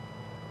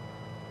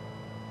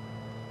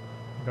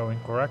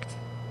 going correct,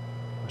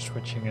 we're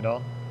switching it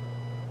on.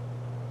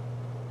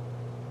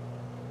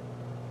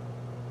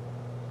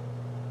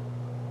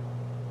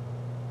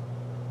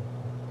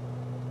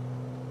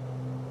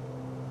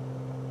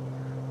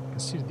 You can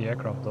see that the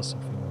aircraft does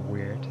something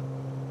weird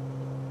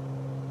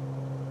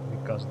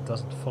because it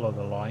doesn't follow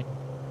the line.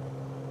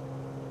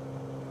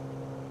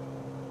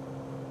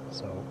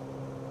 So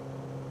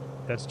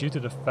that's due to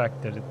the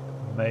fact that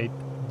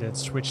it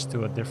switched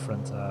to a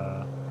different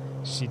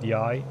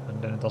CDI,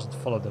 and then it doesn't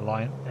follow the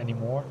line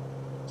anymore.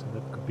 So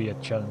that could be a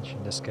challenge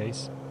in this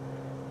case.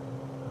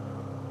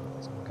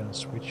 So I'm gonna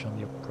switch on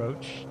the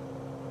approach,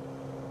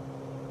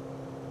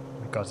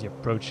 because the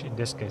approach in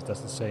this case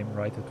does the same,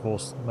 right? It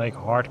will make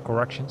hard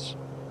corrections,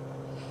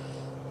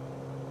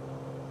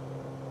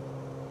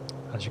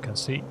 as you can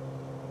see.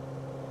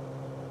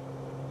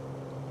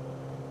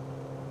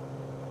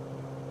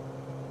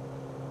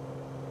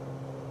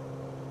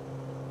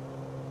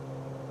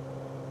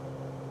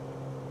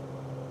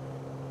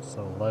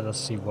 So let us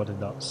see what it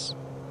does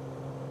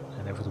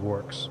and if it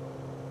works.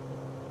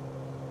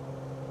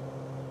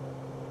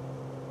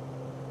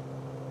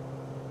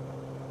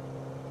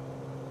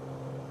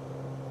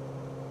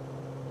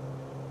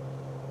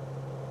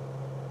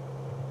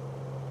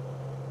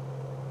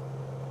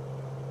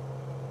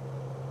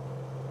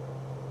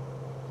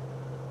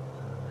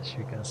 As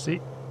you can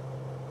see,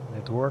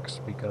 it works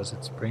because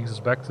it brings us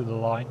back to the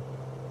line.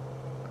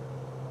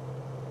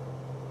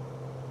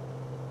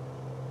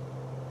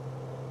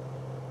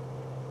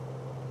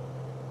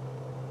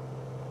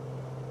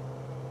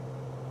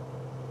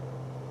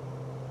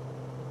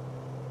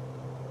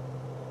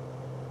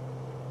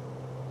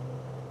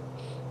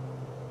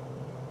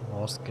 In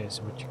most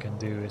cases, what you can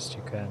do is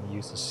you can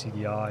use the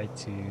CDI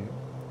to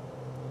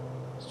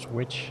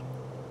switch.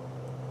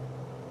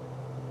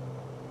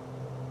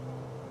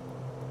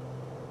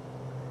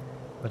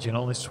 But you can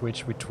only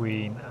switch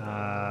between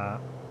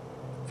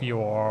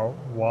VOR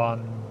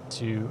 1,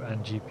 2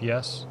 and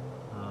GPS.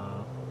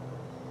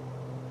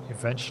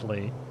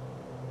 Eventually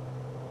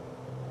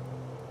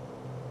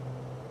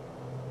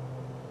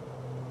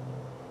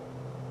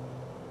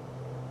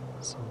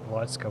so the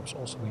light scope's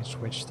also been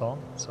switched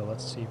on, so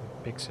let's see if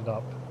it picks it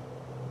up.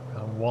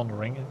 I'm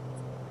wondering if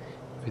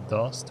it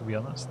does, to be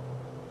honest.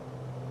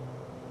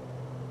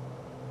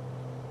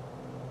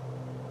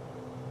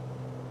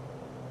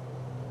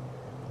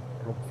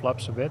 Drop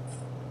flaps a bit.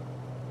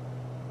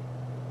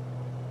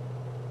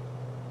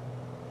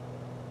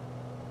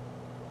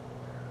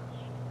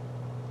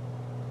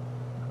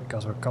 We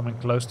because we're coming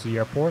close to the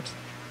airport.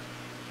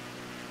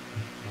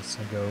 Let's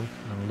go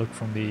and look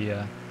from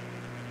the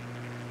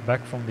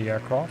back from the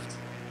aircraft.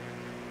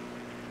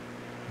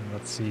 And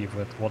let's see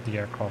what the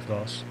aircraft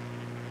does.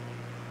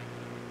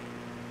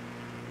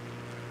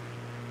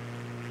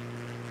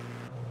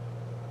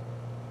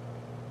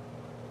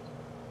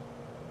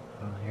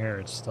 And here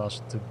it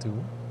starts to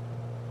do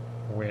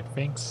weird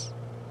things.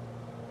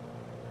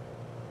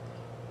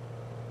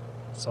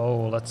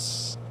 So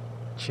let's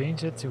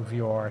change it to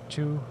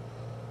VOR2.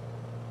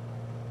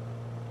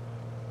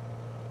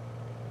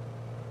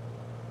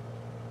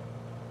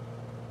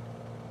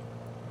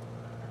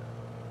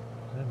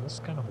 And that's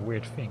kind of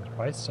weird things,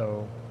 right?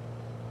 So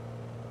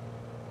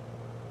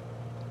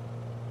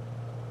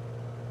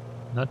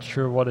not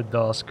sure what it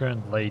does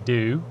currently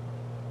do.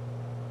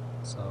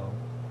 So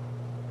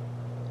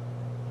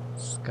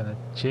it's gonna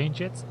change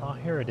it. Oh,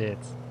 here it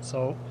is.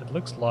 So it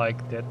looks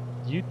like that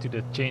due to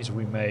the change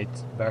we made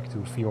back to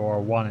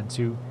VOR1 and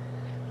 2,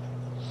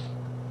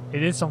 it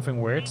did something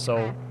weird.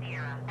 So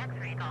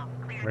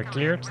we're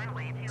cleared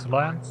to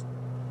land.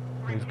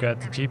 We've got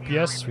the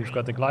GPS, we've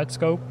got the glide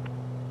scope.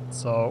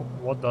 So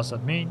what does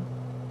that mean?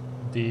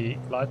 The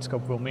glide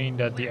scope will mean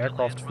that the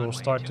aircraft will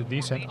start to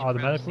descend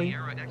automatically.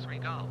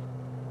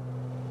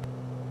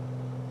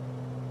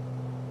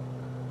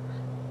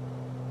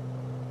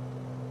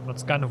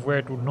 That's kind of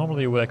weird.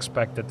 Normally you would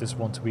expect that this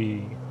one to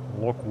be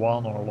lock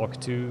 1 or lock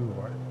 2,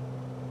 or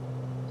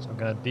so I'm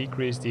gonna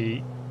decrease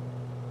the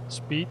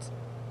speed.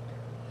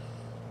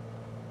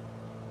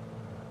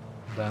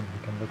 Then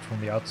we can look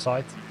from the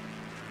outside.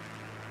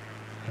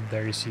 And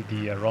there you see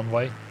the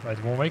runway. Right,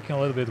 we're making a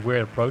little bit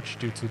weird approach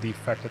due to the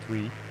fact that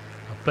we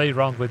play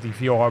around with the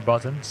VOR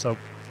button. So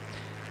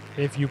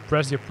if you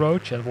press the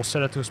approach and we'll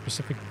set it to a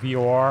specific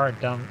VOR,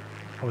 then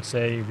I would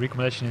say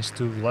recommendation is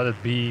to let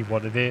it be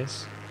what it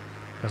is,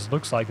 because it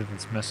looks like that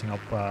it's messing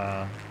up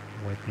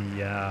with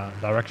the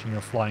direction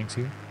you're flying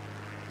to.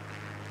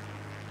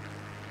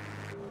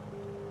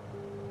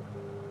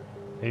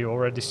 Here you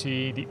already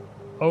see the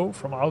O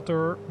from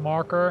outer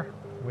marker,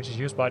 which is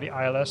used by the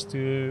ILS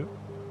to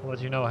let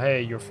you know,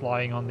 hey, you're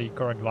flying on the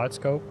current glide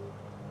scope.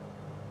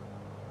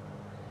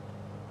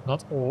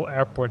 Not all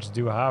airports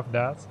do have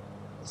that.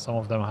 Some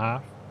of them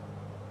have.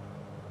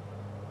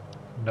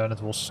 And then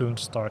it will soon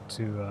start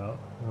to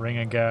ring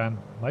again,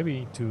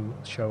 maybe to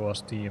show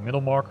us the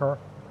middle marker.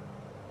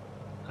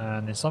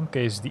 And in some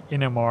cases the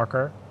inner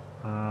marker,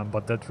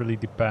 but that really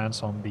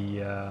depends on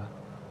the,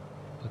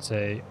 let's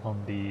say,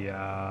 on the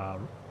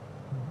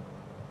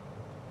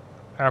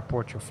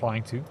airport you're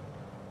flying to.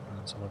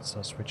 So let's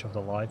switch off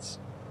the lights.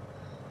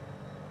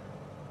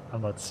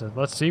 And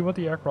let's see what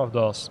the aircraft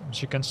does.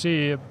 As you can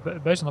see,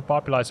 based on the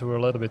poppy lights, we're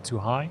a little bit too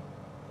high,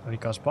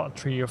 because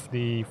 3 of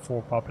the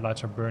 4 poppy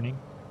lights are burning.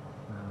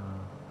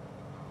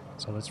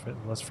 So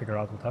let's figure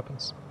out what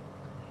happens.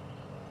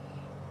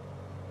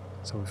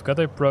 So we've got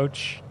the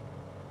approach.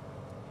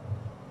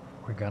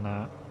 We're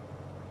gonna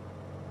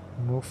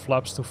move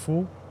flaps to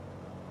full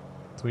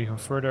to even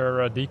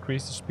further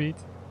decrease the speed.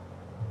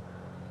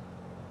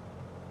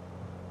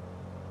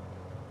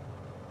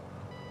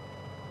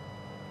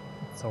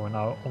 So we're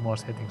now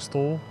almost hitting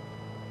stall.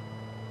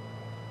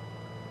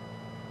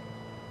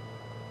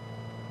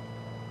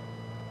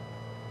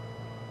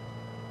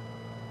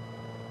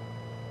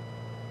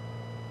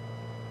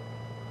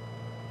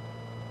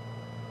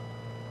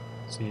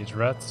 See, it's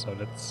red, so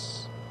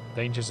that's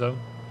danger zone.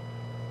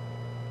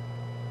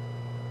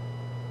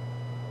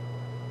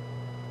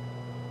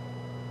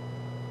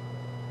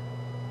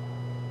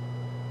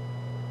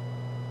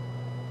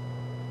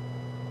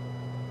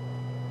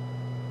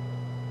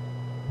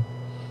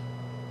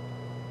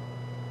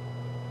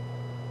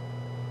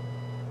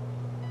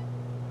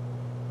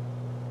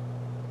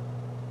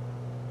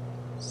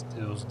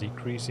 Still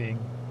decreasing.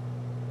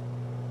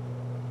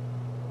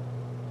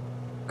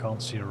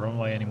 Can't see the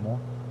runway anymore.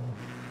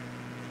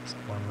 So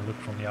when we look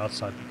from the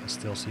outside, we can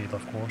still see it,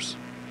 of course.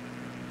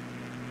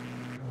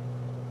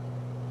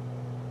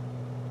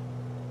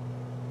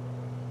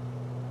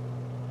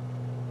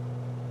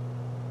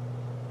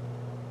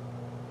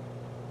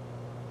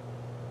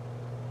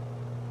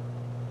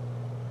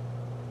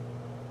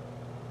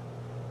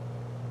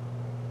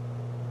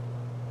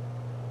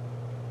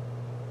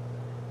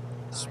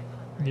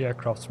 The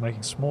aircraft's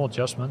making small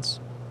adjustments.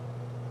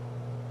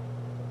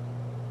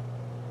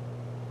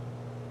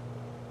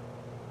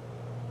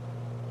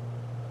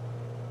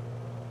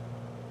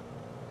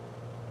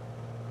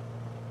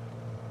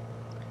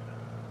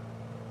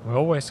 We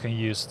always can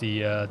use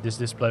the this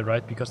display,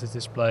 right? Because this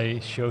display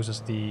shows us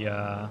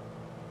the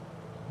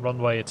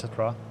runway,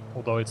 etc.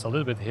 Although it's a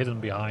little bit hidden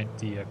behind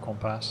the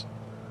compass.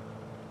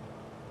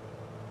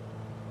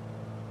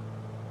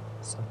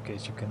 In some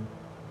case you can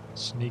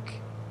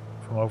sneak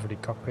from over the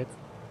cockpit.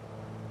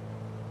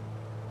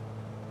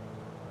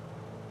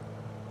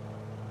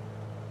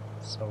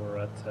 So we're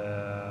at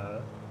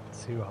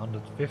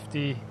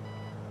 250.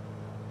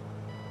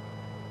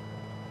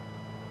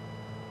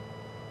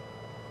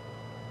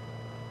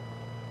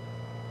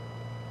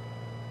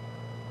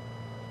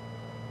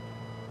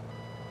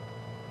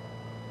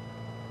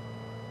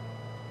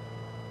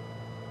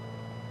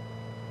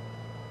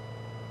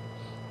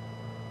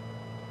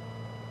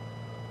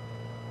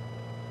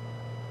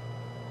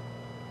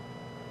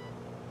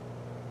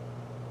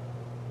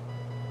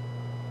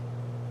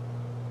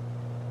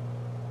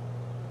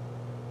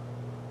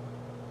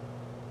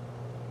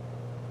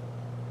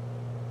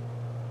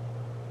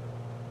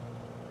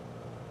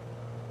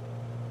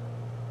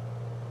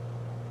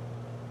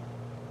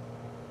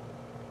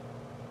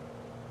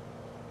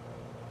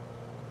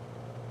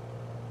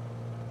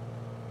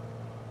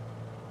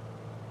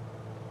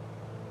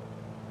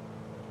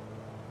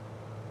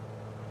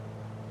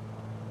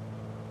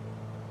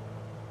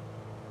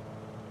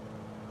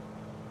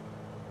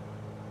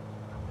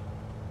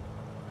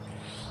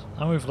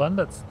 And we've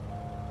landed.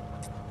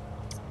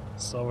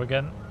 So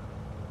again,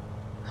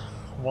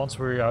 once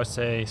we, I would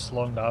say,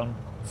 slowing down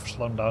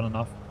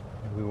enough,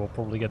 we will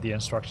probably get the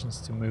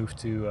instructions to move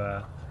to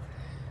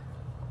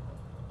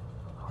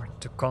or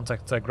to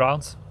contact the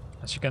ground.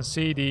 As you can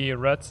see, the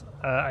red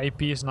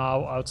AP is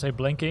now, I would say,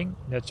 blinking.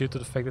 That's due to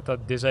the fact that I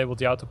disabled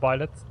the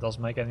autopilot.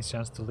 Doesn't make any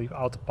sense to leave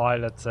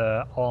autopilot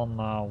on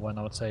when,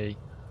 I would say,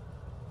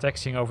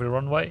 taxiing over the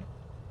runway.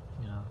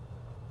 Yeah.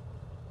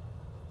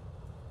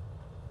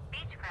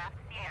 Beechcraft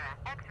Sierra,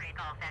 X-ray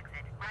Golf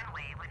exit,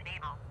 runway when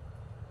able.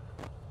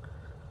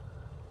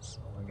 So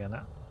we're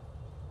gonna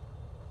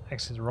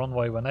exit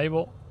runway when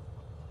able.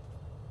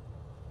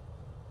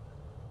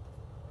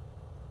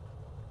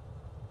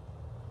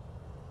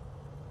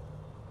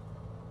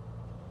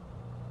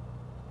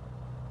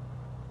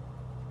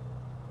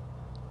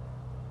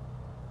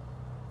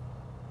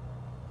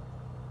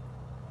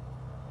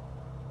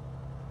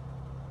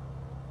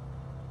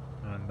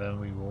 And then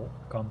we will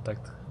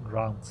contact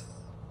ground.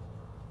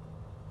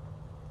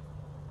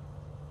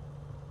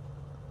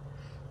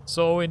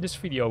 So in this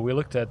video we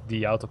looked at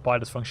the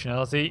autopilot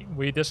functionality.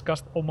 We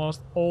discussed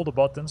almost all the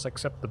buttons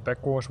except the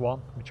backcourse one,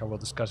 which I will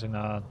discuss in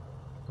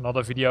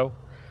another video.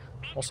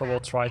 Also we'll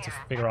try to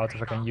figure out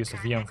if I can use the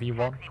VMV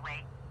one.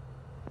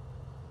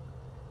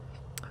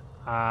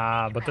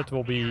 But that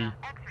will be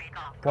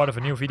part of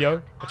a new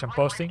video which I'm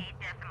posting.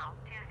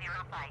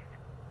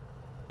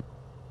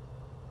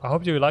 I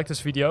hope you liked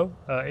this video.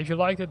 If you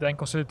liked it, then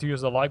consider to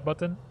use the like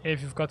button.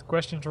 If you've got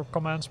questions or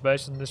comments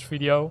based on this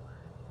video,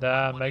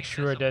 then make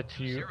sure that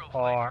you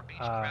are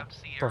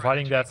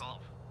providing that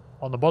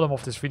on the bottom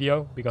of this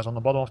video, because on the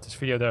bottom of this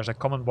video there's a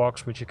comment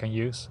box which you can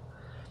use.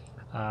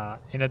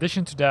 In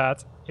addition to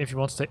that, if you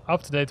want to stay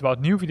up to date about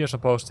new videos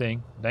I'm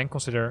posting, then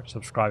consider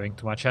subscribing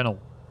to my channel.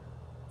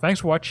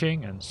 Thanks for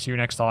watching and see you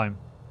next time.